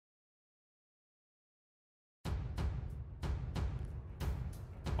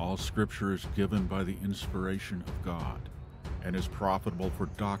All Scripture is given by the inspiration of God, and is profitable for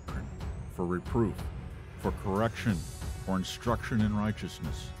doctrine, for reproof, for correction, for instruction in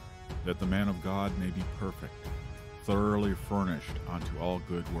righteousness, that the man of God may be perfect, thoroughly furnished unto all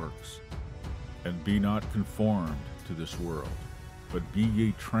good works. And be not conformed to this world, but be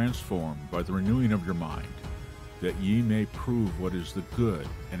ye transformed by the renewing of your mind, that ye may prove what is the good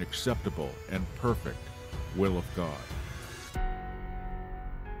and acceptable and perfect will of God.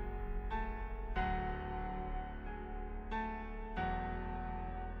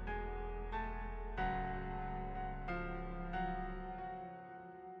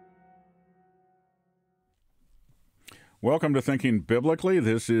 Welcome to Thinking Biblically.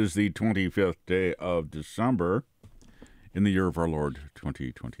 This is the 25th day of December in the year of our Lord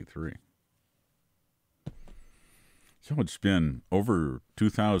 2023. So it's been over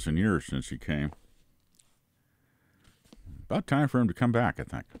 2,000 years since he came. About time for him to come back, I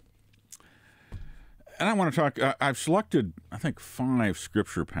think. And I want to talk, I've selected, I think, 5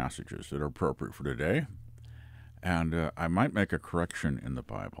 scripture passages that are appropriate for today. And I might make a correction in the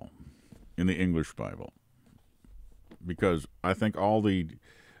Bible, in the English Bible. Because I think all there's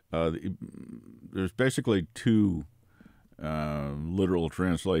basically 2 literal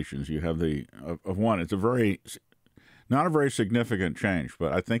translations. You have of one. It's not a very significant change,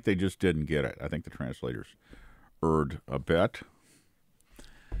 but I think they just didn't get it. I think the translators erred a bit.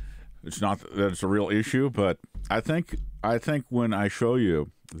 It's not that it's a real issue, but I think when I show you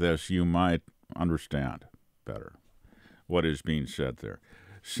this, you might understand better what is being said there.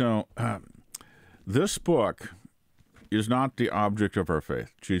 So this book is not the object of our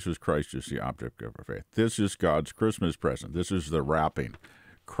faith. Jesus Christ is the object of our faith. This is God's Christmas present. This is the wrapping.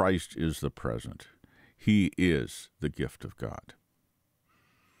 Christ is the present. He is the gift of God.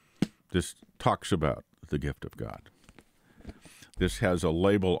 This talks about the gift of God. This has a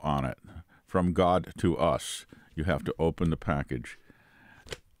label on it, from God to us. You have to open the package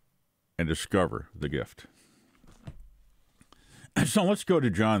and discover the gift. So let's go to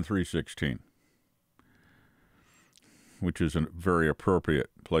John 3:16. Which is a very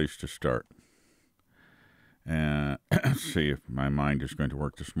appropriate place to start. And let's see if my mind is going to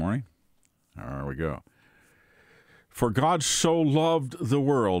work this morning. There we go. For God so loved the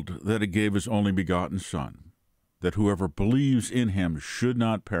world that he gave his only begotten Son, that whoever believes in him should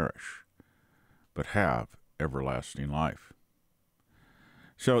not perish, but have everlasting life.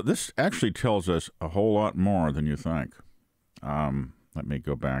 So this actually tells us a whole lot more than you think. Let me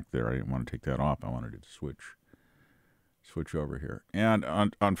go back there. I didn't want to take that off. I wanted it to switch over here. And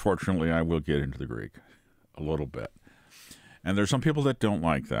unfortunately, I will get into the Greek a little bit. And there's some people that don't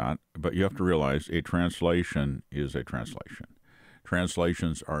like that, but you have to realize a translation is a translation.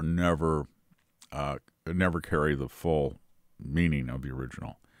 Translations are never carry the full meaning of the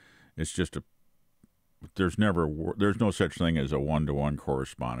original. It's just there's no such thing as a one-to-one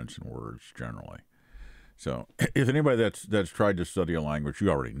correspondence in words generally. So if anybody that's tried to study a language, you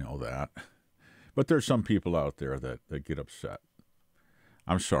already know that. But there's some people out there that get upset.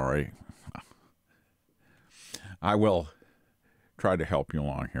 I'm sorry. I will try to help you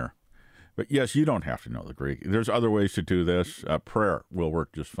along here. But yes, you don't have to know the Greek. There's other ways to do this. Prayer will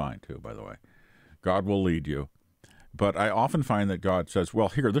work just fine, too, by the way. God will lead you. But I often find that God says, well,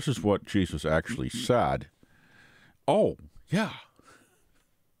 here, this is what Jesus actually said. Oh, yeah.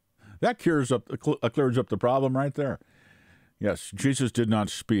 That clears up the problem right there. Yes, Jesus did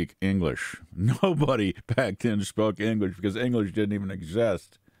not speak English. Nobody back then spoke English because English didn't even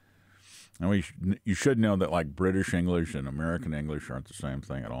exist. And you should know that like British English and American English aren't the same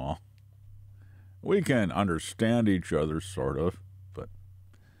thing at all. We can understand each other, sort of, but...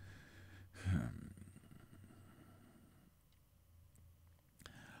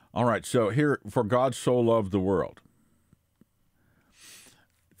 All right, so here, for God so loved the world.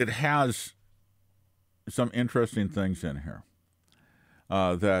 It has some interesting things in here.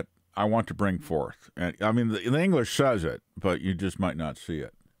 That I want to bring forth. And I mean, the English says it, but you just might not see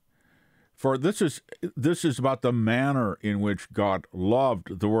it. For this is about the manner in which God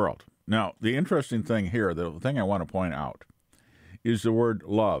loved the world. Now, the interesting thing here, the thing I want to point out, is the word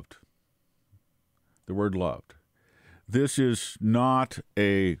loved. The word loved. This is not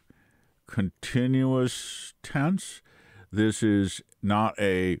a continuous tense. This is not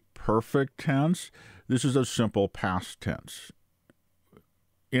a perfect tense. This is a simple past tense.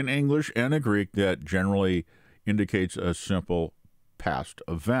 In English and in Greek, that generally indicates a simple past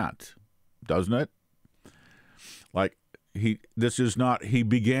event, doesn't it? Like, he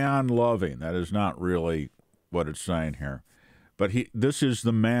began loving. That is not really what it's saying here. But this is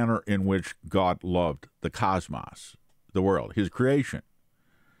the manner in which God loved the cosmos, the world, his creation.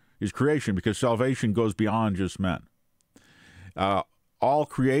 is creation, because salvation goes beyond just men. All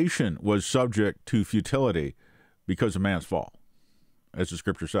creation was subject to futility because of man's fall, as the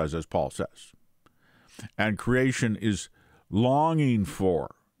scripture says, as Paul says. And creation is longing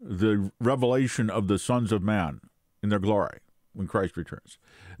for the revelation of the sons of man in their glory when Christ returns.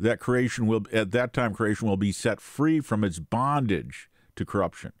 That creation will, at that time, creation will be set free from its bondage to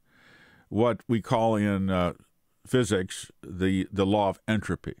corruption. What we call in physics the law of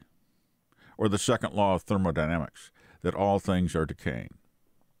entropy, or the second law of thermodynamics, that all things are decaying.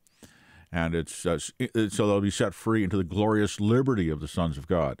 And it's so they'll be set free into the glorious liberty of the sons of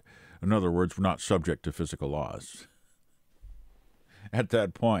God. In other words, we're not subject to physical laws at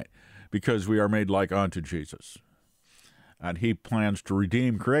that point, because we are made like unto Jesus. And he plans to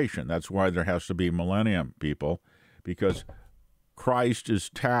redeem creation. That's why there has to be millennium, people, because Christ's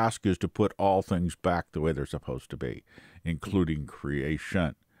task is to put all things back the way they're supposed to be, including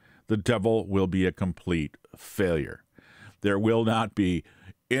creation. The devil will be a complete failure. There will not be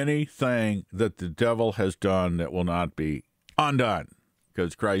anything that the devil has done that will not be undone,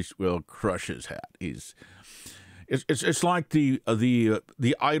 because Christ will crush his head. It's like the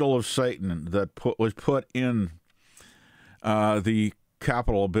idol of Satan that was put in the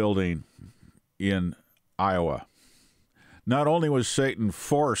Capitol building in Iowa. Not only was Satan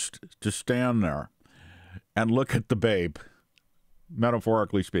forced to stand there and look at the babe,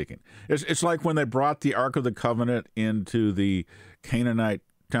 metaphorically speaking. It's like when they brought the Ark of the Covenant into the Canaanite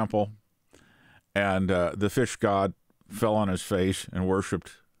temple, and the fish god fell on his face and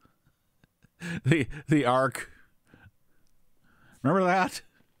worshipped the ark. Remember that?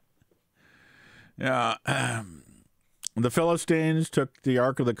 Yeah. The Philistines took the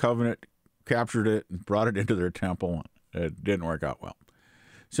Ark of the Covenant, captured it, and brought it into their temple. It didn't work out well.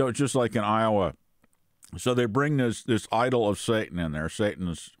 So it's just like in Iowa. So they bring this idol of Satan in there.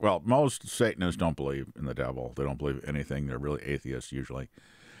 Most Satanists don't believe in the devil. They don't believe anything. They're really atheists usually.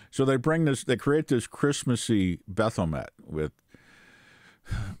 So they create this Christmassy Baphomet with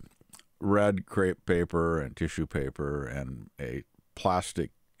red crepe paper and tissue paper and a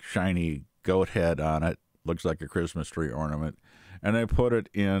plastic shiny goat head on it. Looks like a Christmas tree ornament. And they put it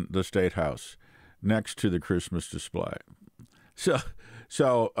in the State House next to the Christmas display. So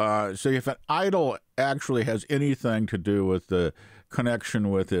if an idol actually has anything to do with the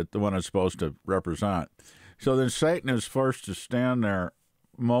connection with it, the one it's supposed to represent, so then Satan is forced to stand there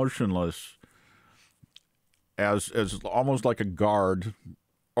motionless as almost like a guard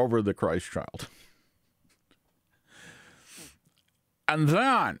over the Christ child. And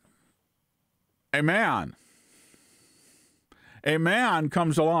then a man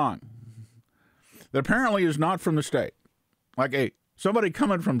comes along that apparently is not from the state, like somebody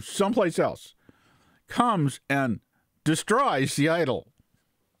coming from someplace else, comes and destroys the idol.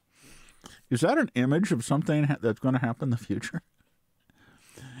 Is that an image of something that's going to happen in the future?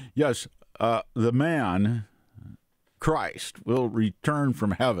 Yes, the man, Christ, will return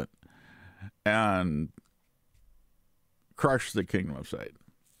from heaven and crush the kingdom of Satan.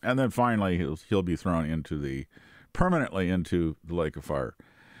 And then finally he'll be thrown permanently into the lake of fire.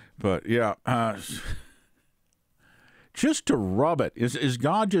 But yeah, just to rub it. Is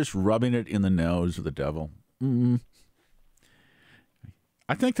God just rubbing it in the nose of the devil? Mm-hmm.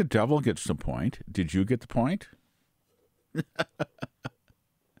 I think the devil gets the point. Did you get the point?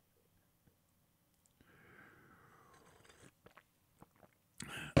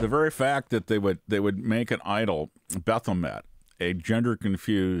 The very fact that they would make an idol, Baphomet, a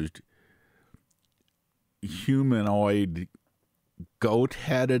gender-confused, humanoid,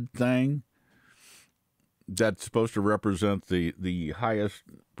 goat-headed thing that's supposed to represent the highest,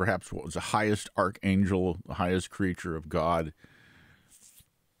 perhaps what was the highest archangel, the highest creature of God.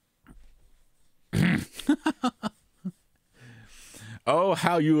 Oh,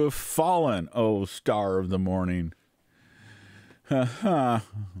 how you have fallen, O star of the morning.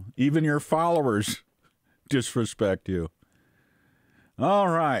 Even your followers disrespect you. All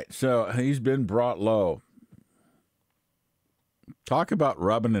right, so he's been brought low. Talk about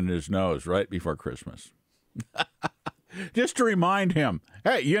rubbing in his nose right before Christmas. Just to remind him,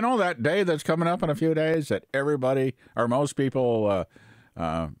 hey, you know that day that's coming up in a few days that everybody, or most people,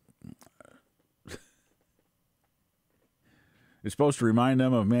 it's supposed to remind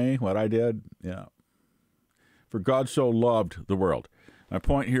them of me, what I did? Yeah. For God so loved the world. My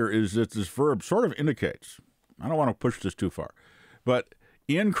point here is that this verb sort of indicates, I don't want to push this too far, but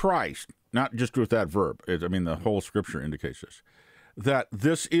in Christ, not just with that verb, the whole Scripture indicates this, that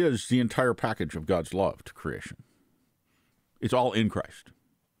this is the entire package of God's love to creation. It's all in Christ.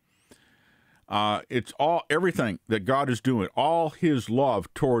 It's all everything that God is doing. All His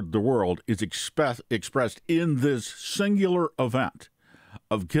love toward the world is expressed in this singular event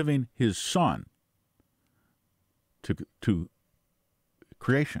of giving His Son to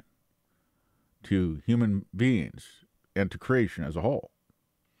creation, to human beings, and to creation as a whole,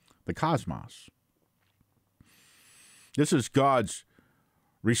 the cosmos. This is God's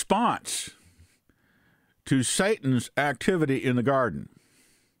response to Satan's activity in the garden.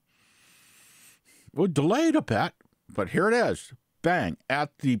 Well, delayed a bit, but here it is. Bang,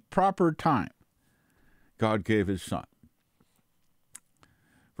 at the proper time, God gave His Son.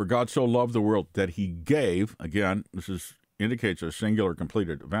 For God so loved the world that He gave, again, indicates a singular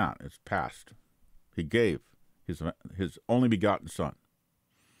completed event. It's past. He gave His only begotten Son,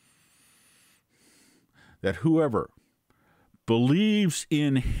 that whoever believes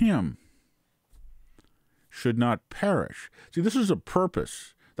in Him should not perish. See, this is a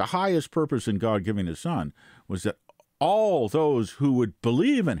purpose. The highest purpose in God giving His Son was that all those who would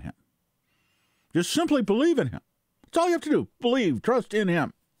believe in Him, just simply believe in Him, that's all you have to do, believe, trust in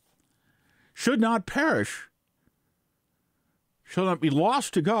Him, should not perish, shall not be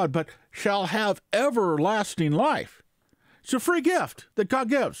lost to God, but shall have everlasting life. It's a free gift that God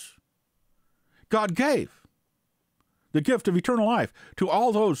gives. God gave the gift of eternal life to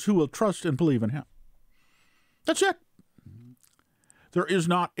all those who will trust and believe in Him. That's it. There is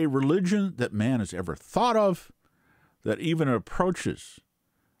not a religion that man has ever thought of that even approaches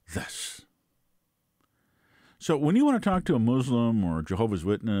this. So when you want to talk to a Muslim or a Jehovah's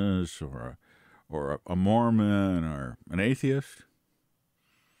Witness or a Mormon or an atheist,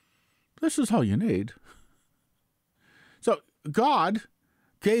 this is all you need. So God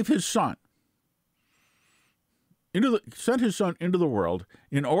gave His Son, sent His Son into the world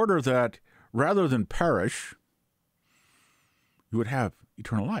in order that rather than perish, you would have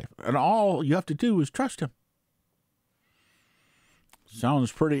eternal life. And all you have to do is trust Him.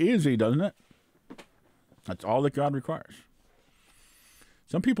 Sounds pretty easy, doesn't it? That's all that God requires.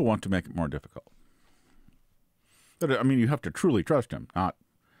 Some people want to make it more difficult. But, I mean, you have to truly trust Him, not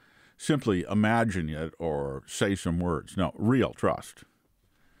simply imagine it or say some words. No, real trust.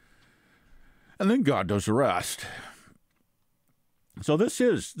 And then God does the rest. So this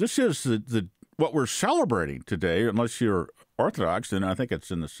is the what we're celebrating today, unless you're Orthodox, and I think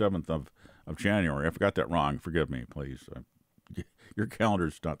it's in the 7th of January. I forgot that wrong. Forgive me, please. Your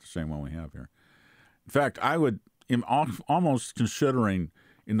calendar's not the same one we have here. In fact, am almost considering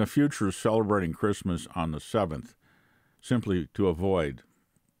in the future celebrating Christmas on the 7th, simply to avoid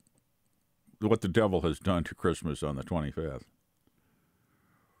what the devil has done to Christmas on the 25th.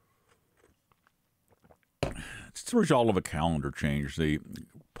 It's the result of a calendar change. The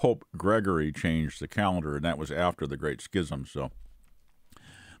Pope Gregory changed the calendar, and that was after the Great Schism. So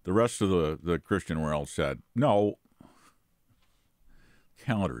the rest of the Christian world said, no,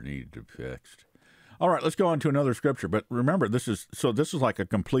 calendar needed to be fixed. All right, let's go on to another scripture. But remember, this is like a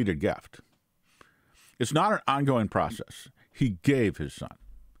completed gift. It's not an ongoing process. He gave His Son.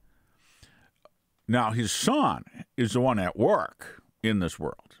 Now, His Son is the one at work in this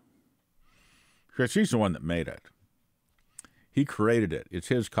world, because He's the one that made it. He created it. It's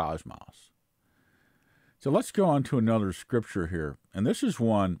His cosmos. So let's go on to another scripture here. And this is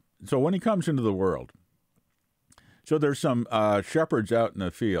one. So when He comes into the world, so there's some shepherds out in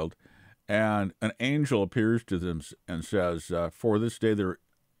the field, and an angel appears to them and says, for this day there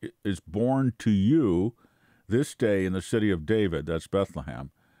is born to you this day in the city of David, that's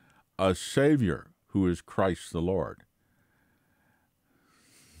Bethlehem, a Savior who is Christ the Lord.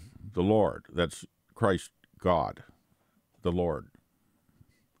 The Lord, that's Christ God, the Lord.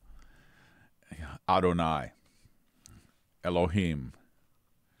 Adonai, Elohim.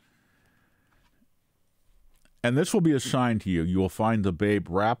 And this will be a sign to you. You will find the babe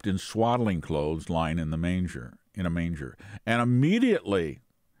wrapped in swaddling clothes lying in a manger. And immediately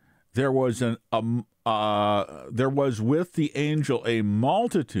there was with the angel a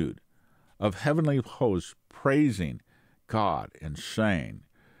multitude of heavenly hosts praising God and saying,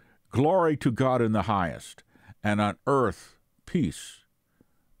 glory to God in the highest, and on earth peace,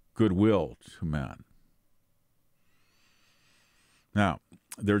 goodwill to men. Now,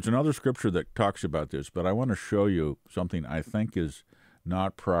 there's another scripture that talks about this, but I want to show you something I think is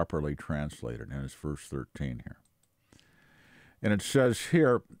not properly translated, and it's verse 13 here. And it says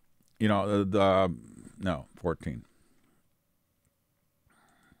here, 14.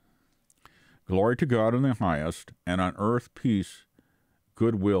 Glory to God in the highest, and on earth peace,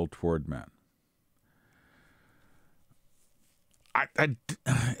 goodwill toward men.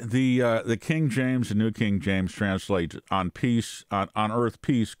 The King James, the New King James translates on peace, on earth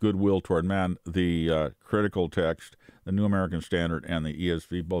peace, goodwill toward men. The critical text, the New American Standard and the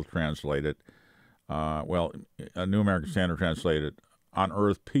ESV both translate it. A New American Standard translated on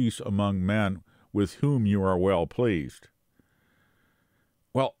earth peace among men with whom you are well pleased.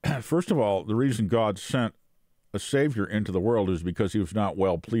 Well, first of all, the reason God sent a Savior into the world is because he was not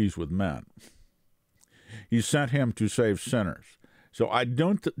well pleased with men. He sent him to save sinners. So I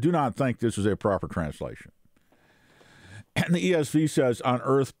do not think this is a proper translation. And the ESV says, on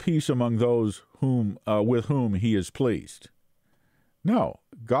earth peace among those with whom he is pleased. No,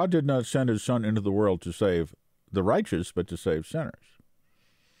 God did not send his Son into the world to save the righteous, but to save sinners.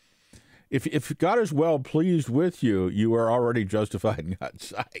 If God is well pleased with you, you are already justified in God's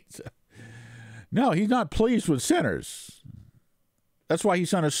sight. No, he's not pleased with sinners. That's why he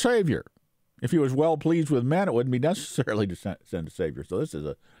sent a Savior. If he was well pleased with men, it wouldn't be necessarily to send a Savior. So this is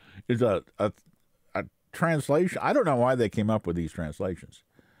a translation. I don't know why they came up with these translations.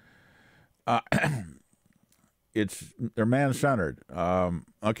 They're man-centered.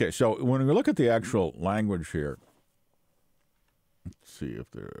 Okay, so when we look at the actual language here, let's see if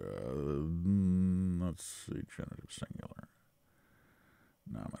let's see, genitive singular,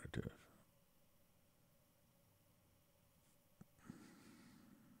 nominative.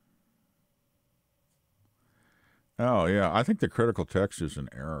 Oh, yeah, I think the critical text is an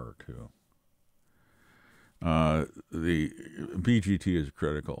error, too. The BGT is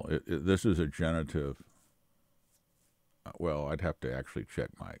critical. This is a genitive. Well, I'd have to actually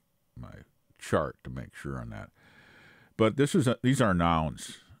check my chart to make sure on that. But these are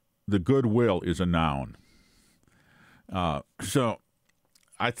nouns. The goodwill is a noun. So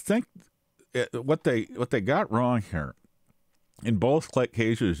I think what they got wrong here, in both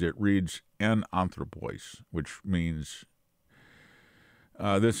cases, it reads en anthropos, which means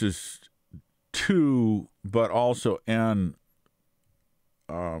this is to, but also en,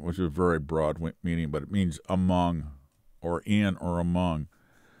 which is a very broad meaning, but it means among or in or among.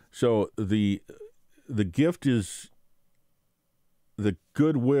 So the gift is, the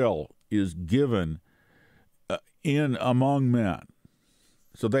goodwill is given in among men.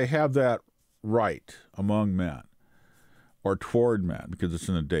 So they have that right, among men. Or toward men, because it's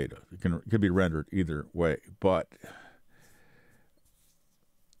in the data. It can be rendered either way. But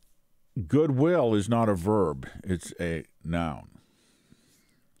goodwill is not a verb. It's a noun.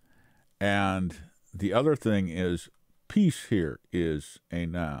 And the other thing is peace here is a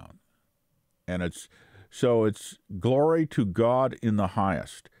noun. And it's glory to God in the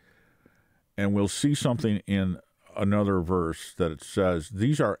highest. And we'll see something in another verse that it says,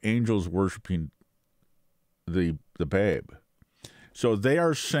 these are angels worshiping the babe. So they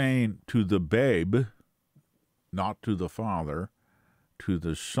are saying to the babe, not to the Father, to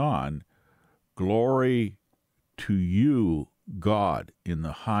the Son, glory to you, God, in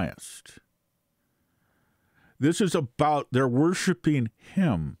the highest. This is about, they're worshiping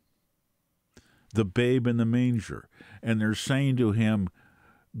him, the babe in the manger, and they're saying to him,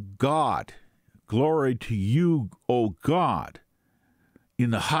 God, glory to you, O God,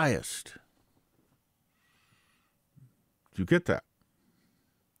 in the highest. Do you get that?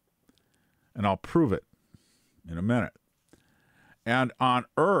 And I'll prove it in a minute. And on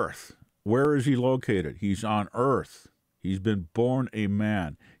earth, where is he located? He's on earth. He's been born a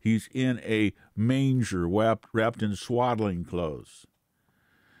man. He's in a manger wrapped in swaddling clothes.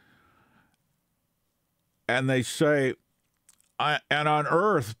 And they say, and on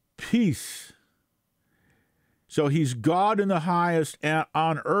earth, peace. So he's God in the highest, and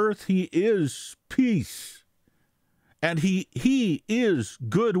on earth he is peace. And he is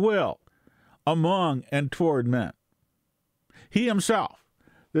goodwill among and toward men. He himself,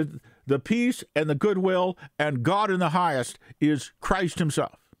 the peace and the goodwill and God in the highest is Christ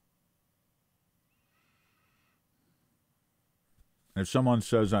himself. If someone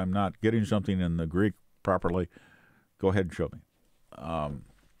says I'm not getting something in the Greek properly, go ahead and show me.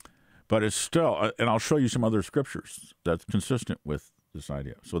 But it's still, and I'll show you some other scriptures that's consistent with this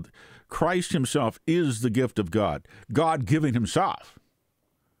idea. So Christ himself is the gift of God. God giving himself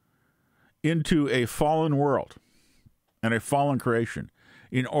into a fallen world and a fallen creation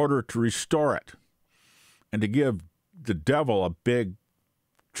in order to restore it and to give the devil a big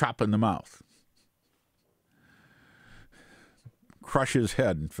chop in the mouth. Crush his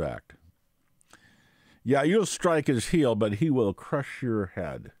head, in fact. Yeah, you'll strike his heel, but he will crush your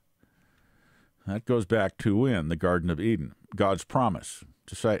head. That goes back to in the Garden of Eden, God's promise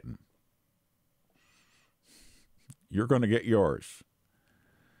to Satan. You're going to get yours.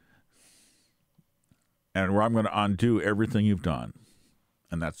 and where I'm going to undo everything you've done.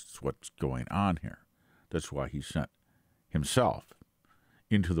 And that's what's going on here. That's why he sent himself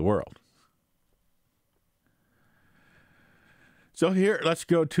into the world. So here, let's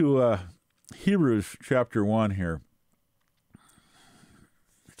go to Hebrews chapter 1 here,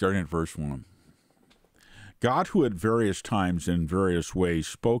 starting at verse 1. God, who at various times in various ways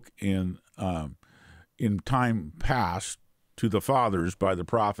spoke in time past to the fathers by the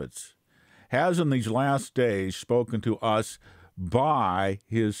prophets, has in these last days spoken to us by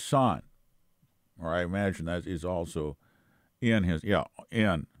his Son. Or I imagine that is also in his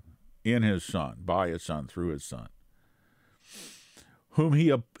Son, by his Son, through his Son, whom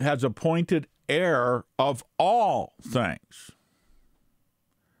he has appointed heir of all things,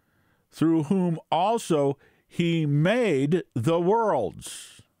 through whom also he made the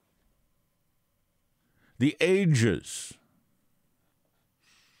worlds, the ages,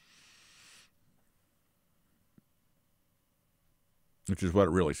 which is what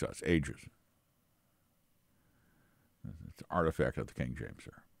it really says, ages. It's an artifact of the King James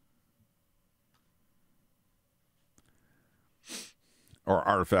there. Or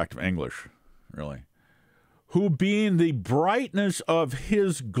artifact of English, really. Who being the brightness of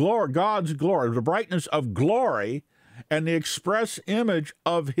his glory, God's glory, the brightness of glory, and the express image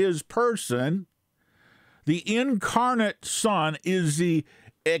of his person, the incarnate Son is the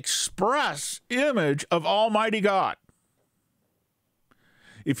express image of Almighty God.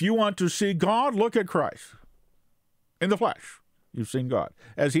 If you want to see God, look at Christ. In the flesh, you've seen God.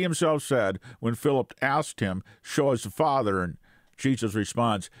 As he himself said when Philip asked him, show us the Father, and Jesus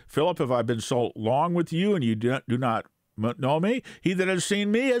responds, Philip, have I been so long with you, and you do not know me? He that has seen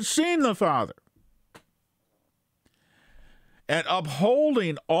me has seen the Father. And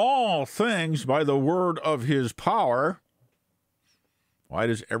upholding all things by the word of his power, why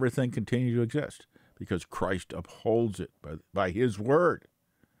does everything continue to exist? Because Christ upholds it by his word.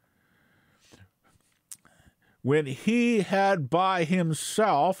 When he had by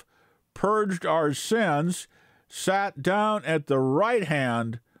himself purged our sins, sat down at the right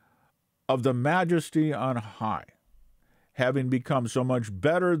hand of the Majesty on high, having become so much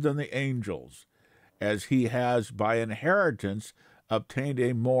better than the angels, as he has by inheritance obtained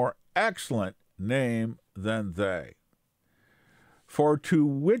a more excellent name than they. For to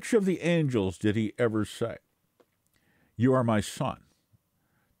which of the angels did he ever say, you are my son,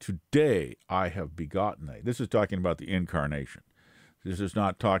 today I have begotten thee? This is talking about the incarnation. This is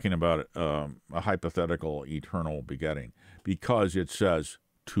not talking about a hypothetical eternal begetting, because it says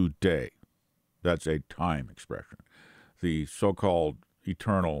today. That's a time expression. The so-called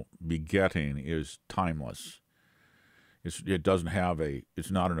eternal begetting is timeless. It doesn't have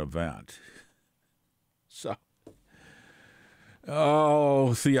it's not an event. So,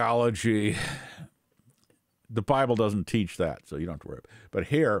 theology. The Bible doesn't teach that, so you don't have to worry. But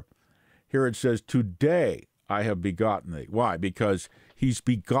here it says, today I have begotten thee. Why? Because he's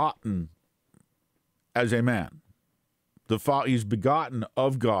begotten as a man. He's begotten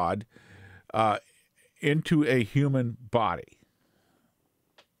of God into a human body,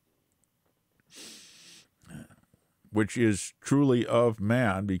 which is truly of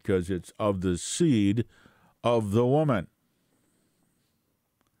man because it's of the seed of the woman,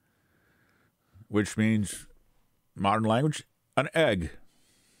 which means, modern language, an egg.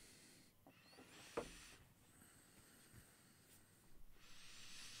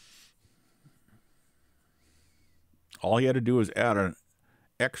 All he had to do was add an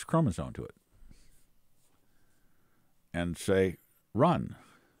X chromosome to it and say, run.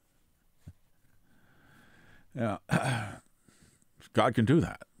 Yeah, God can do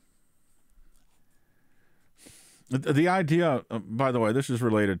that. The idea, by the way, this is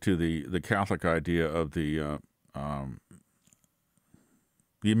related to the Catholic idea of the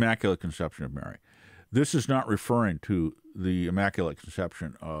Immaculate Conception of Mary. This is not referring to the Immaculate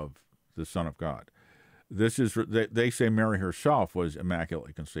Conception of the Son of God. This is, they say Mary herself was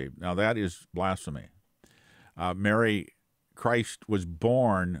immaculately conceived. Now that is blasphemy. Christ was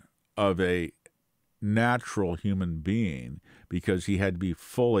born of a natural human being because he had to be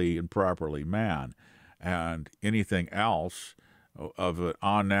fully and properly man, and anything else of an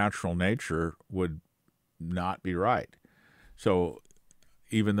unnatural nature would not be right. So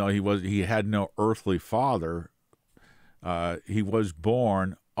even though he had no earthly father, he was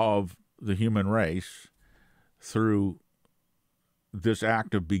born of the human race through this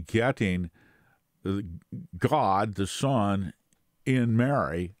act of begetting God, the Son, in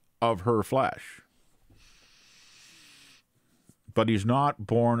Mary of her flesh. But he's not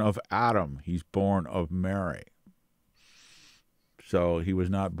born of Adam. He's born of Mary. So he was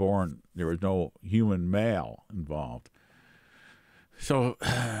not born, there was no human male involved. So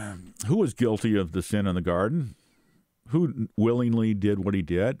who was guilty of the sin in the garden? Who willingly did what he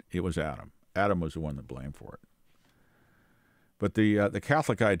did? It was Adam. Adam was the one that blamed for it. But the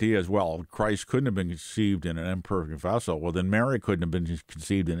Catholic idea is, well, Christ couldn't have been conceived in an imperfect vessel. Well, then Mary couldn't have been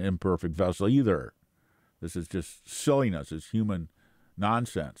conceived in an imperfect vessel either. This is just silliness. It's human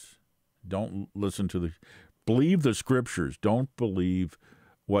nonsense. Don't listen to believe the scriptures. Don't believe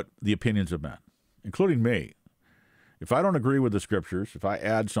what the opinions of men, including me. If I don't agree with the scriptures, if I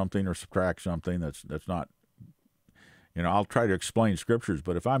add something or subtract something that's not, I'll try to explain scriptures,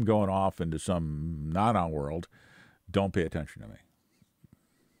 but if I'm going off into some na-na world, don't pay attention to me.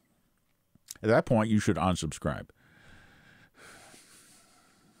 At that point, you should unsubscribe.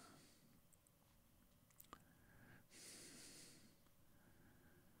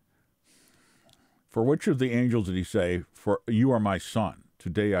 For which of the angels did he say, "For you are my son,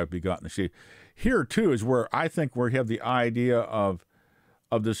 today I've begotten thee"? See, here too is where I think we have the idea of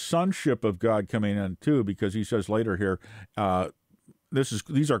the sonship of God coming in too, because he says later here,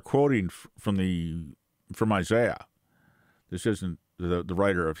 these are quoting from Isaiah. This isn't the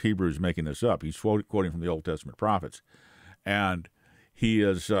writer of Hebrews making this up. He's quoting from the Old Testament prophets, and he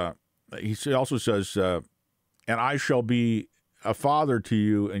also says, "And I shall be a father to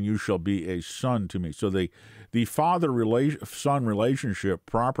you, and you shall be a son to me." So the father-son relationship,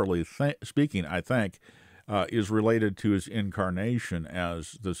 properly speaking, I think, is related to his incarnation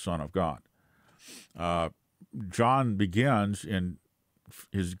as the Son of God. John begins in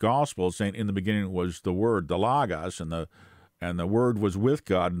his gospel saying, "In the beginning was the Word, the Logos, and the Word was with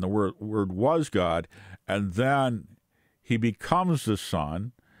God, and the Word was God." And then he becomes the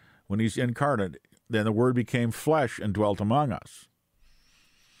Son when he's incarnate. Then the Word became flesh and dwelt among us.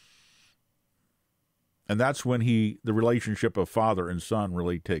 And that's when the relationship of father and son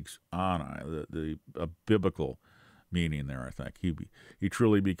really takes on a biblical meaning there, I think. He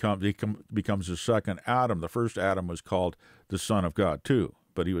truly becomes the second Adam. The first Adam was called the Son of God too,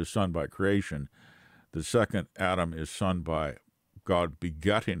 but he was son by creation. The second Adam is son by God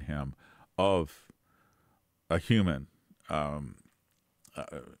begetting him of a human.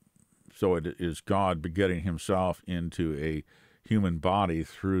 So it is God begetting himself into a human body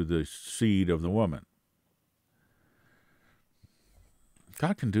through the seed of the woman.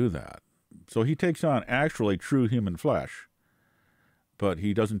 God can do that. So he takes on actually true human flesh, but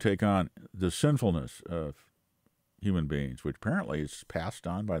he doesn't take on the sinfulness of human beings, which apparently is passed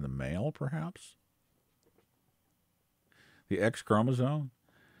on by the male, perhaps? The X chromosome?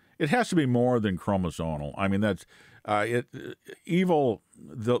 It has to be more than chromosomal. I mean, that's evil.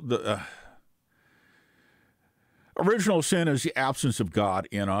 The original sin is the absence of God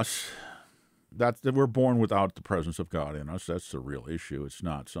in us. That we're born without the presence of God in us. That's the real issue. It's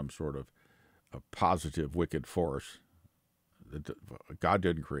not some sort of a positive wicked force. God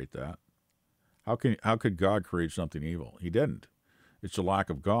didn't create that. How could God create something evil? He didn't. It's the lack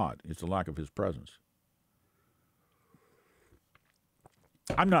of God. It's the lack of his presence.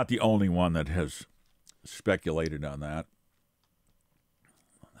 I'm not the only one that has speculated on that.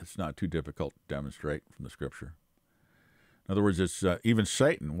 It's not too difficult to demonstrate from the scripture. In other words, it's even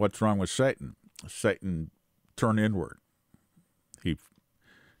Satan. What's wrong with Satan? Satan turned inward. He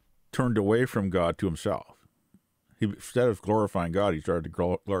turned away from God to himself. Instead of glorifying God, he started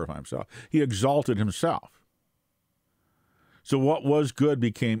to glorify himself. He exalted himself. So what was good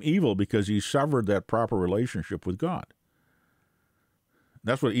became evil because he severed that proper relationship with God.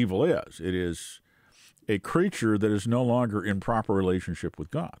 That's what evil is. It is a creature that is no longer in proper relationship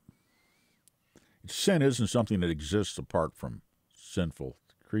with God. Sin isn't something that exists apart from sinful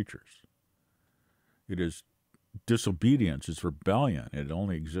creatures. It is disobedience. It's rebellion. It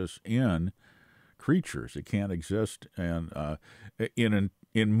only exists in creatures. It can't exist in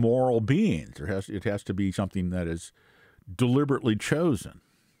moral beings. It has to be something that is deliberately chosen.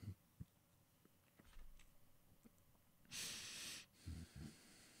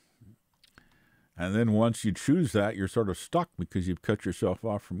 And then once you choose that, you're sort of stuck because you've cut yourself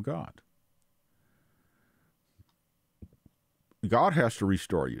off from God. God has to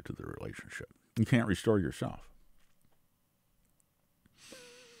restore you to the relationship. You can't restore yourself.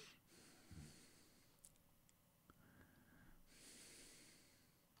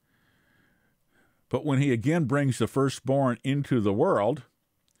 But when he again brings the firstborn into the world,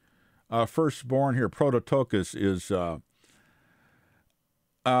 firstborn here, prototokos, is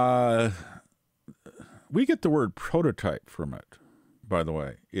we get the word prototype from it, by the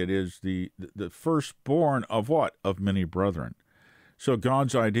way. It is the firstborn of what? Of many brethren. So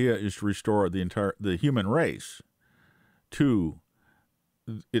God's idea is to restore the human race to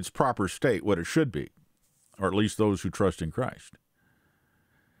its proper state, what it should be, or at least those who trust in Christ.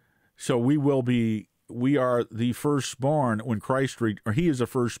 So we are the firstborn when Christ, or he is the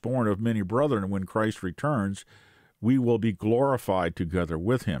firstborn of many brethren. When Christ returns, we will be glorified together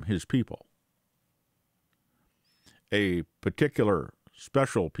with him, his people. A particular,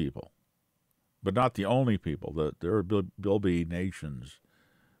 special people, but not the only people. There will be nations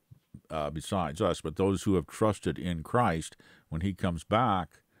besides us, but those who have trusted in Christ, when he comes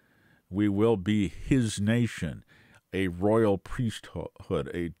back, we will be his nation, a royal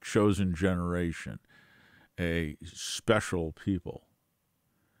priesthood, a chosen generation, a special people.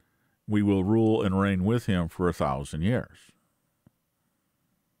 We will rule and reign with him for 1,000 years.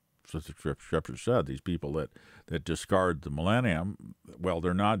 So the scripture said, these people that discard the millennium, well,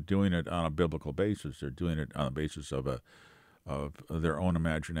 they're not doing it on a biblical basis. They're doing it on the basis of their own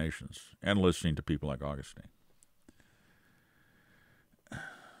imaginations and listening to people like Augustine. It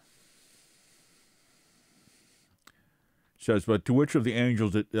says, but to which of the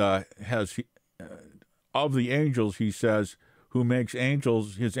angels of the angels, he says, who makes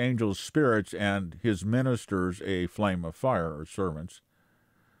angels his angels spirits and his ministers a flame of fire, or servants,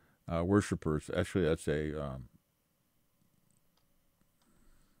 worshipers. Actually,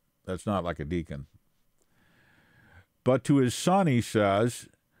 that's not like a deacon. But to his Son, he says,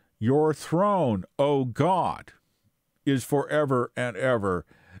 your throne, O God, is forever and ever.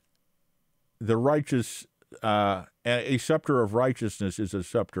 The righteous, a scepter of righteousness is a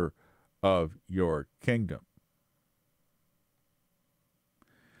scepter of your kingdom.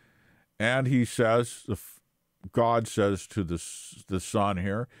 And he says, God says to the Son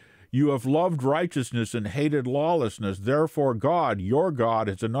here, you have loved righteousness and hated lawlessness. Therefore God, your God,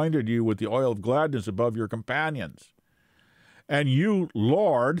 has anointed you with the oil of gladness above your companions. And you,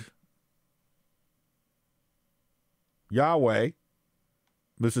 Lord, Yahweh,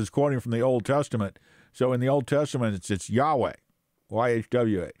 this is quoting from the Old Testament. So in the Old Testament, it's Yahweh,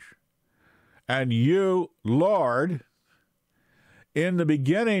 YHWH. And you, Lord, in the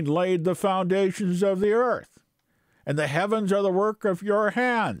beginning laid the foundations of the earth, and the heavens are the work of your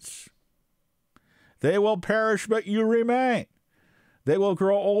hands. They will perish, but you remain. They will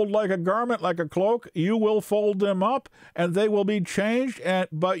grow old like a garment, like a cloak. You will fold them up, and they will be changed,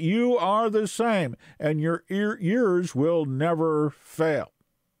 but you are the same, and your years will never fail.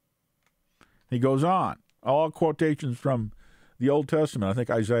 He goes on. All quotations from the Old Testament. I think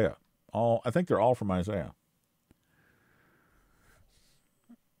Isaiah. I think they're all from Isaiah.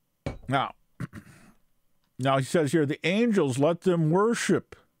 Now he says here, the angels, let them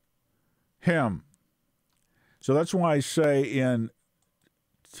worship him. So that's why I say in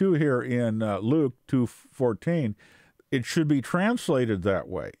Luke 2:14, it should be translated that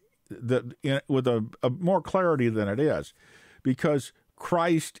way, with a more clarity than it is, because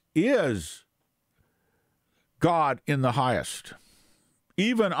Christ is God in the highest.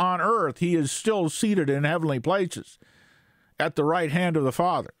 Even on earth, he is still seated in heavenly places at the right hand of the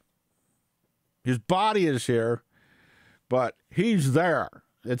Father. His body is here, but he's there.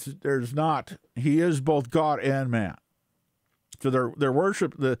 He is both God and man. So their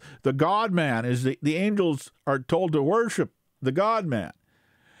worship, the God-man is the angels are told to worship the God-man.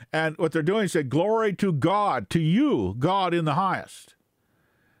 And what they're doing is say, glory to God, to you, God in the highest.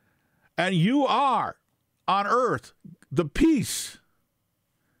 And you are, on earth, the peace,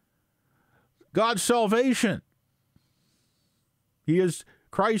 God's salvation. He is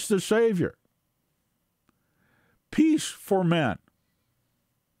Christ the Savior. Peace for men.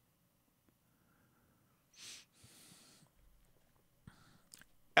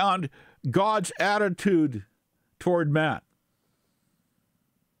 And God's attitude toward man.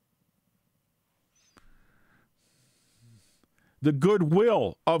 The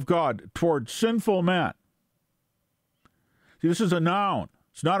goodwill of God toward sinful men. See, this is a noun.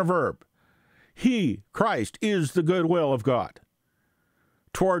 It's not a verb. He, Christ, is the goodwill of God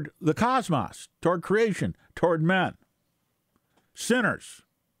toward the cosmos, toward creation, toward men, sinners.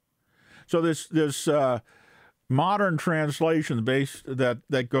 So this modern translation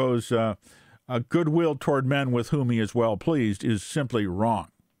that goes goodwill toward men with whom he is well pleased is simply wrong.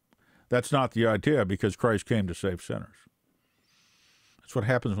 That's not the idea, because Christ came to save sinners. That's what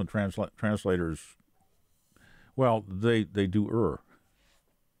happens when translators, well, they do err.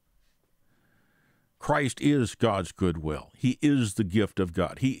 Christ is God's goodwill. He is the gift of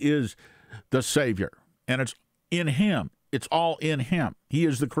God. He is the Savior. And it's in him. It's all in him. He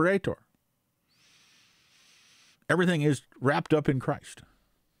is the Creator. Everything is wrapped up in Christ.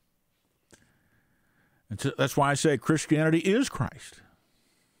 And so that's why I say Christianity is Christ.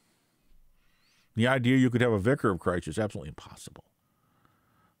 The idea you could have a vicar of Christ is absolutely impossible.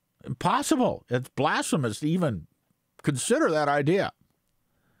 Impossible. It's blasphemous to even consider that idea.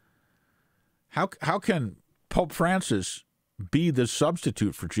 How can Pope Francis be the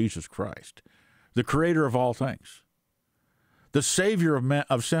substitute for Jesus Christ, the creator of all things, the savior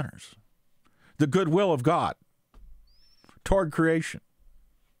of sinners, the goodwill of God toward creation,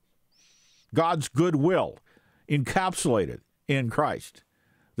 God's goodwill encapsulated in Christ,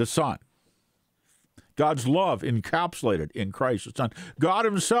 the Son, God's love encapsulated in Christ, the Son, God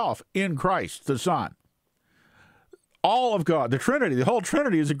himself in Christ, the Son. All of God, the Trinity, the whole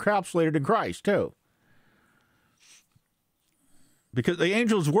Trinity is encapsulated in Christ, too. Because the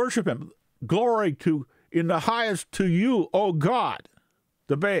angels worship him. Glory to, in the highest to you, O God,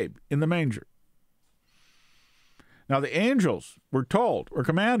 the babe in the manger. Now the angels were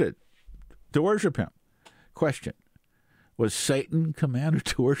commanded to worship him. Question, was Satan commanded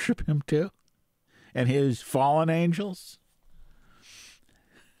to worship him too? And his fallen angels?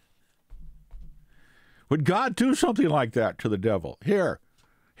 Would God do something like that to the devil? Here,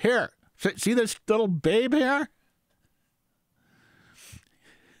 see this little babe here?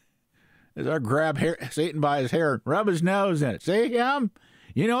 As I grab Satan by his hair and rub his nose in it. See him?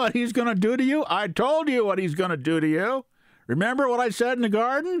 You know what he's going to do to you? I told you what he's going to do to you. Remember what I said in the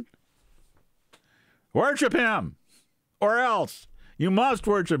garden? Worship him, or else you must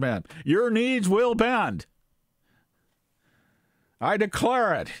worship him. Your knees will bend. I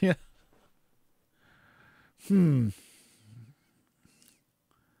declare it.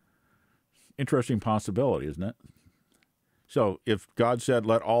 Interesting possibility, isn't it? So if God said,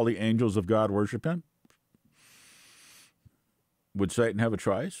 let all the angels of God worship him, would Satan have a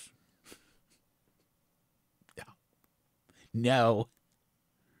choice? No.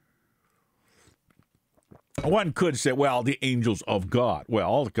 One could say, well, the angels of God.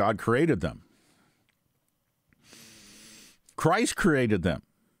 Well, God created them. Christ created them.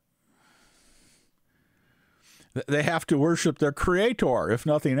 They have to worship their creator, if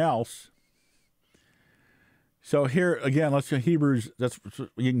nothing else. So here, again, let's go Hebrews.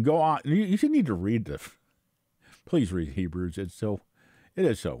 You can go on. You need to read this. Please read Hebrews. It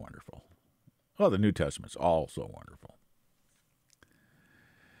is so wonderful. Oh, the New Testament's all so wonderful.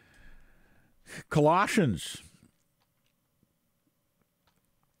 Colossians,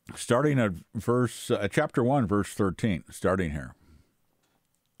 starting at chapter 1, verse 13, starting here.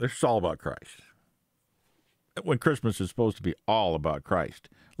 This is all about Christ. When Christmas is supposed to be all about Christ.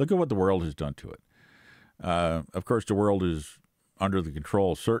 Look at what the world has done to it. Of course, the world is under the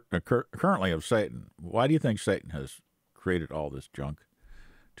control currently of Satan. Why do you think Satan has created all this junk?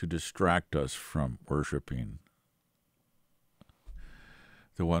 To distract us from worshiping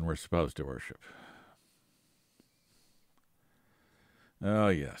the one we're supposed to worship. Oh,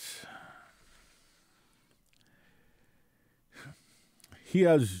 yes.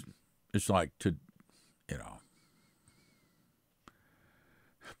 It's like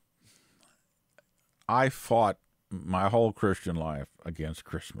I fought my whole Christian life against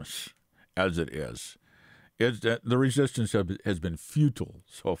Christmas as it is. The resistance has been futile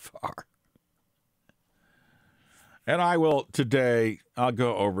so far. And I'll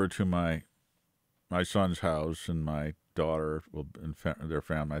go over to my son's house, and my daughter and their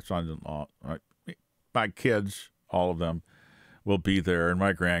family, my sons-in-law, my kids, all of them will be there, and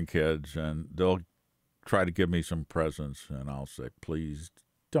my grandkids, and they'll try to give me some presents, and I'll say, please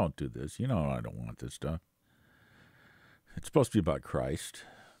don't do this. You know I don't want this stuff. It's supposed to be about Christ.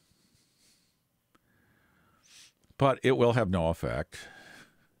 But it will have no effect.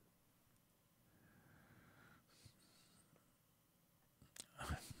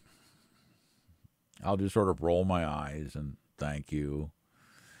 I'll just sort of roll my eyes and thank you.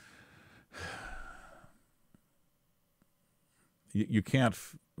 You can't.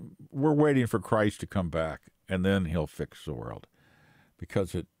 We're waiting for Christ to come back, and then he'll fix the world,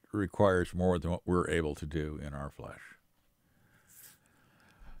 because it requires more than what we're able to do in our flesh.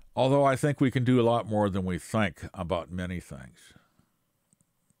 Although I think we can do a lot more than we think about many things.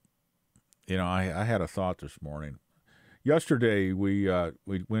 I had a thought this morning. Yesterday, we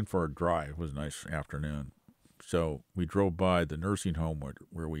went for a drive. It was a nice afternoon. So we drove by the nursing home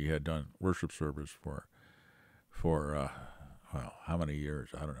where we had done worship service for how many years?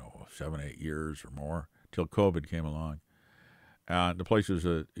 I don't know, 7, 8 years or more, till COVID came along. And the place is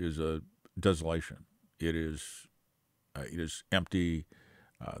a desolation. It is empty.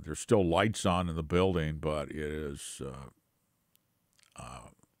 There's still lights on in the building, but it is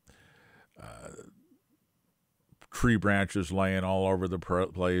tree branches laying all over the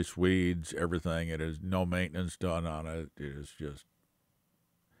place, weeds, everything. It is no maintenance done on it. It is just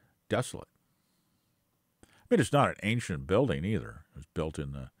desolate. I mean, it's not an ancient building either. It was built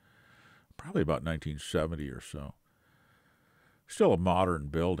in the probably about 1970 or so. Still a modern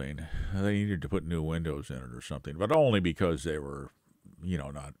building. They needed to put new windows in it or something, but only because they were,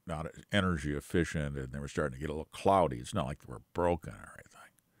 not energy efficient, and they were starting to get a little cloudy. It's not like they were broken or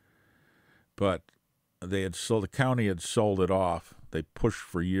anything. But the county had sold it off. They pushed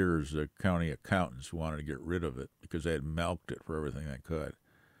for years the county accountants who wanted to get rid of it because they had milked it for everything they could,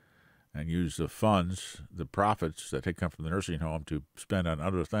 and used the funds, the profits that had come from the nursing home to spend on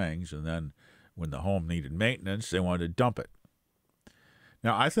other things. And then when the home needed maintenance, they wanted to dump it.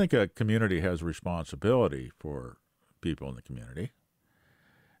 Now, I think a community has responsibility for people in the community.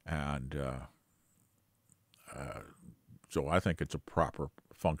 And so I think it's a proper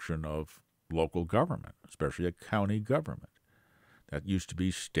function of local government, especially a county government. That used to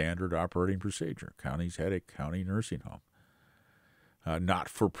be standard operating procedure. Counties had a county nursing home,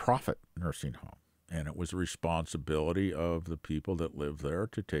 not-for-profit nursing home. And it was the responsibility of the people that live there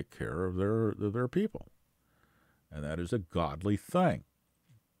to take care of their people. And that is a godly thing.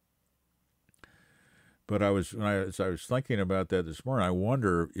 But as I was thinking about that this morning, I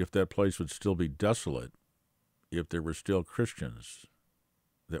wonder if that place would still be desolate if there were still Christians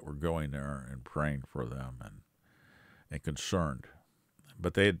that were going there and praying for them and concerned.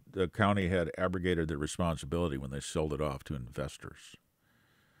 But the county had abrogated their responsibility when they sold it off to investors.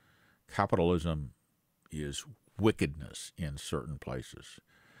 Capitalism is wickedness in certain places.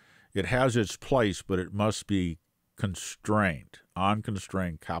 It has its place, but it must be constrained.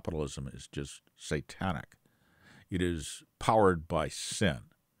 Unconstrained capitalism is just satanic. It is powered by sin.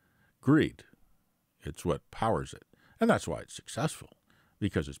 Greed. It's what powers it. And that's why it's successful,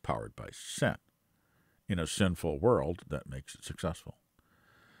 because it's powered by sin. In a sinful world, that makes it successful.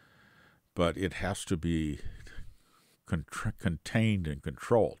 But it has to be contained and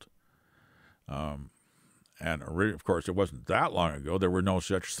controlled. And of course, it wasn't that long ago. There were no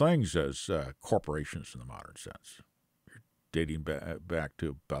such things as corporations in the modern sense. Dating back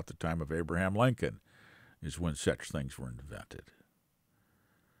to about the time of Abraham Lincoln is when such things were invented.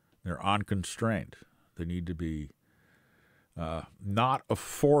 They're unconstrained. They need to be not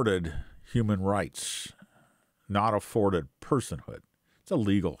afforded human rights, not afforded personhood. It's a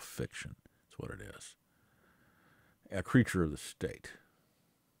legal fiction. That's what it is. A creature of the state.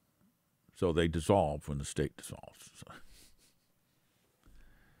 So they dissolve when the state dissolves.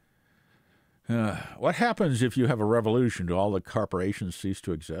 What happens if you have a revolution? Do all the corporations cease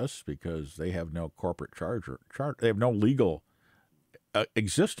to exist because they have no corporate charge? They have no legal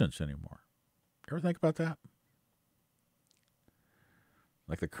existence anymore. Ever think about that?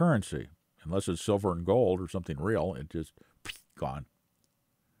 Like the currency, unless it's silver and gold or something real, it just gone.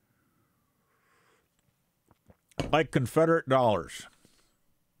 Like Confederate dollars.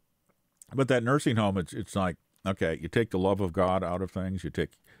 But that nursing home, it's like, okay, you take the love of God out of things, you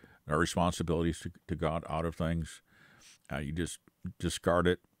take our responsibilities to God out of things, you just discard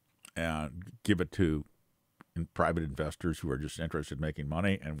it and give it to private investors who are just interested in making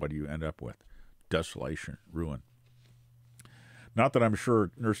money, and what do you end up with? Desolation, ruin. Not that I'm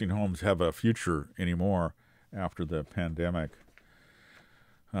sure nursing homes have a future anymore after the pandemic.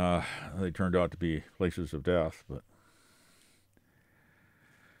 They turned out to be places of death, but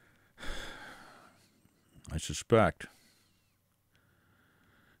I suspect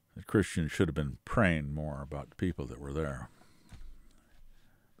that Christians should have been praying more about the people that were there,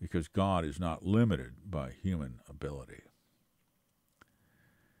 because God is not limited by human ability.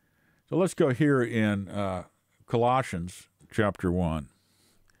 So let's go here in Colossians chapter 1.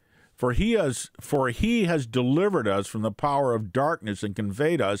 For he has delivered us from the power of darkness and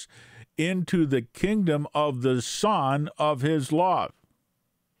conveyed us into the kingdom of the Son of his love.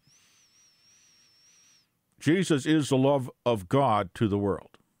 Jesus is the love of God to the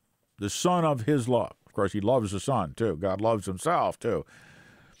world, the Son of his love. Of course, he loves the Son, too. God loves himself, too.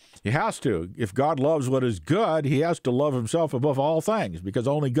 He has to. If God loves what is good, he has to love himself above all things, because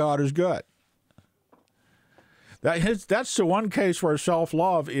only God is good. That's the one case where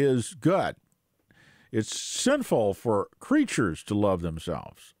self-love is good. It's sinful for creatures to love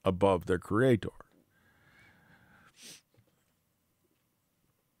themselves above their Creator.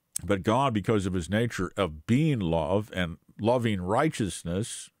 But God, because of his nature of being love and loving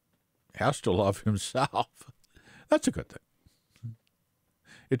righteousness, has to love himself. That's a good thing.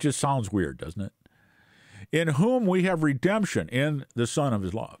 It just sounds weird, doesn't it? In whom we have redemption in the Son of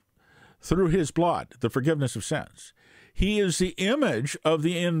his love, through his blood, the forgiveness of sins. He is the image of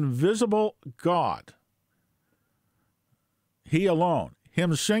the invisible God. He alone,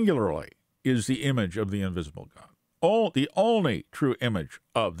 him singularly, is the image of the invisible God. The only true image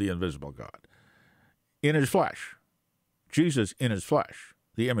of the invisible God. In his flesh. Jesus in his flesh,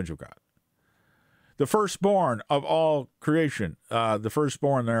 the image of God. The firstborn of all creation. The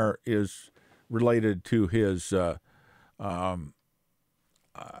firstborn there is related to his.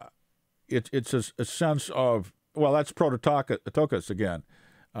 It's a sense of, well, that's prototokos again.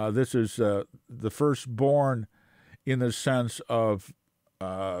 This is the firstborn in the sense of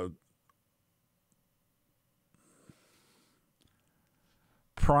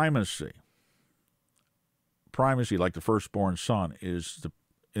primacy. Primacy, like the firstborn son, is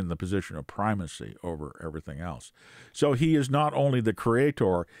in the position of primacy over everything else. So he is not only the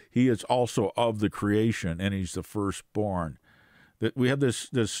creator, he is also of the creation, and he's the firstborn. That we have this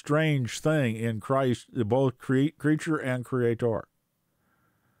strange thing in Christ, both creature and creator.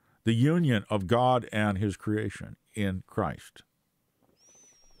 The union of God and his creation in Christ.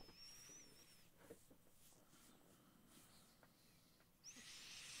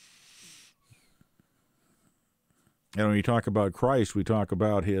 And when we talk about Christ, we talk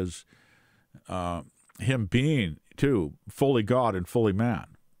about his him being, too, fully God and fully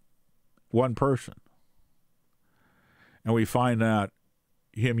man. One person. And we find that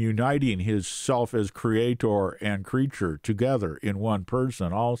him uniting his self as creator and creature together in one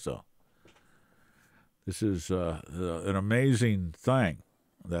person also. This is an amazing thing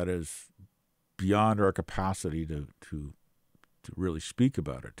that is beyond our capacity to really speak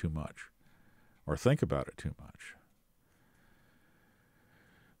about it too much or think about it too much.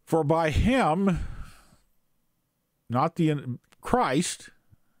 For by him, not Christ,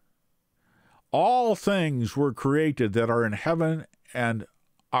 all things were created that are in heaven and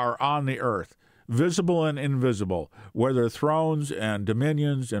are on the earth, visible and invisible, whether thrones and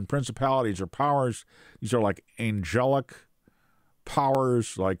dominions and principalities or powers. These are like angelic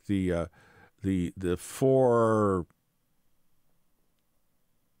powers, like the four.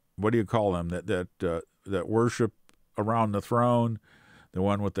 What do you call them? That worship around the throne. The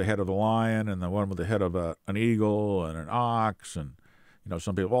one with the head of the lion, and the one with the head of an eagle and an ox, and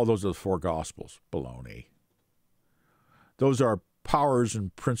some people. Those are the four gospels. Baloney. Those are powers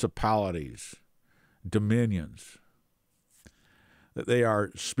and principalities, dominions. That they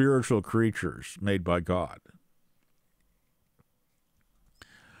are spiritual creatures made by God.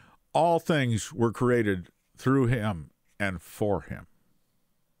 All things were created through him and for him.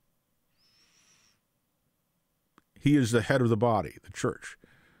 He is the head of the body, the church,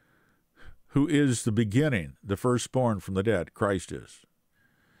 who is the beginning, the firstborn from the dead, Christ is.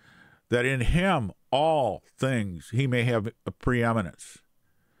 That in him all things he may have a preeminence.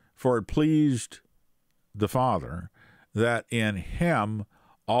 For it pleased the Father that in him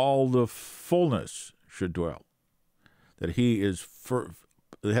all the fullness should dwell. That he has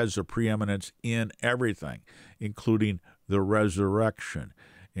the preeminence in everything, including the resurrection,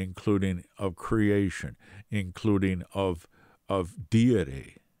 including of creation, including of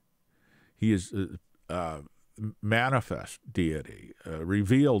deity. He is manifest deity,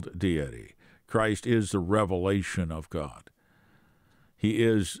 revealed deity. Christ is the revelation of God. He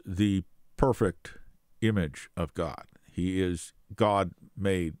is the perfect image of God. He is God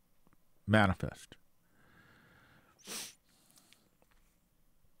made manifest.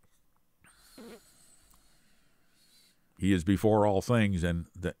 He is before all things, and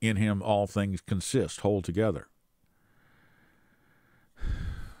in him all things consist, hold together.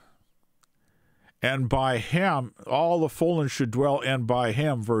 And by him all the fullness should dwell, and by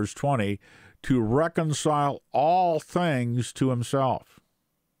him, verse 20, to reconcile all things to himself.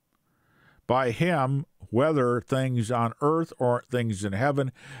 By him, whether things on earth or things in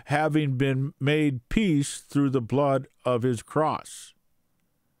heaven, having been made peace through the blood of his cross.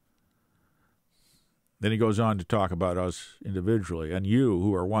 Then he goes on to talk about us individually. And you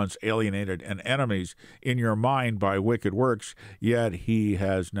who are once alienated and enemies in your mind by wicked works, yet he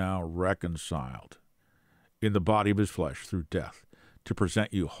has now reconciled in the body of his flesh through death, to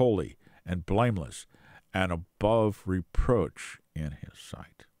present you holy and blameless and above reproach in his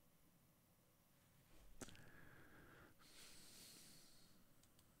sight.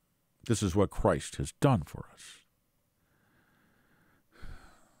 This is what Christ has done for us.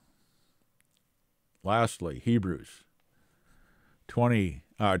 Lastly, Hebrews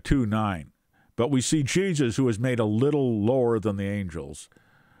 2:9. But we see Jesus, who was made a little lower than the angels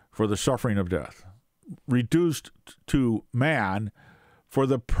for the suffering of death, reduced to man for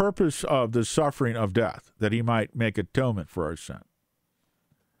the purpose of the suffering of death, that he might make atonement for our sin.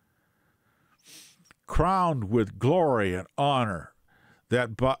 Crowned with glory and honor,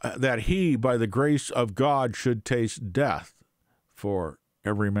 that he, by the grace of God, should taste death for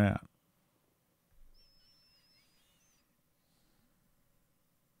every man.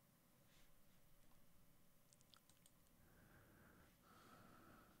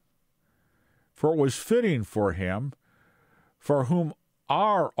 For it was fitting for him, for whom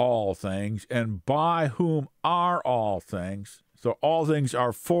are all things, and by whom are all things. So all things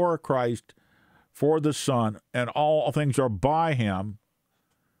are for Christ, for the Son, and all things are by him,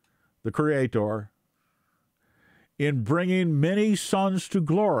 the Creator, in bringing many sons to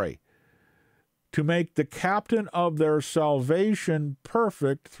glory, to make the captain of their salvation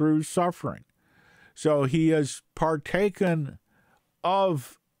perfect through suffering. So he has partaken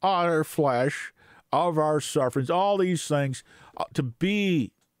of our flesh, of our sufferings, all these things,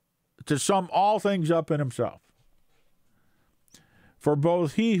 to sum all things up in himself. For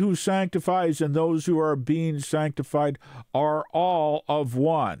both he who sanctifies and those who are being sanctified are all of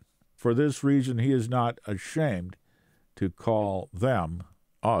one. For this reason he is not ashamed to call them,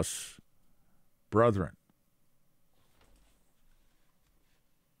 us, brethren.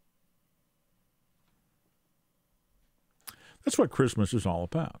 That's what Christmas is all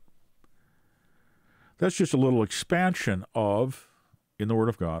about. That's just a little expansion of, in the Word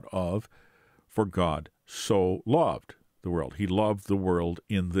of God, of, for God so loved the world. He loved the world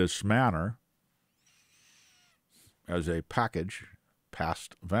in this manner, as a package,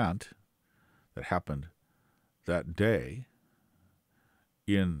 past event, that happened that day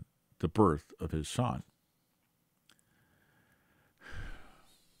in the birth of his Son.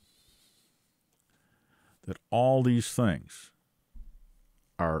 That all these things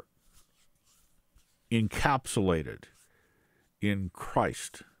are encapsulated in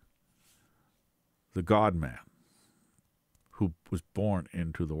Christ, the God-man, who was born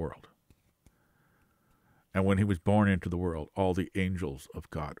into the world. And when he was born into the world, all the angels of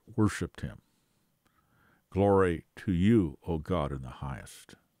God worshipped him. Glory to you, O God, in the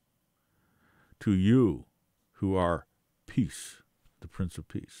highest. To you who are peace, the Prince of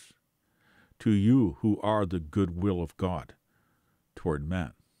Peace. To you who are the good will of God toward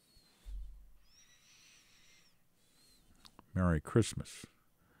men. Merry Christmas,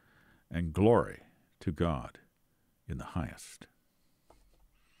 and glory to God in the highest.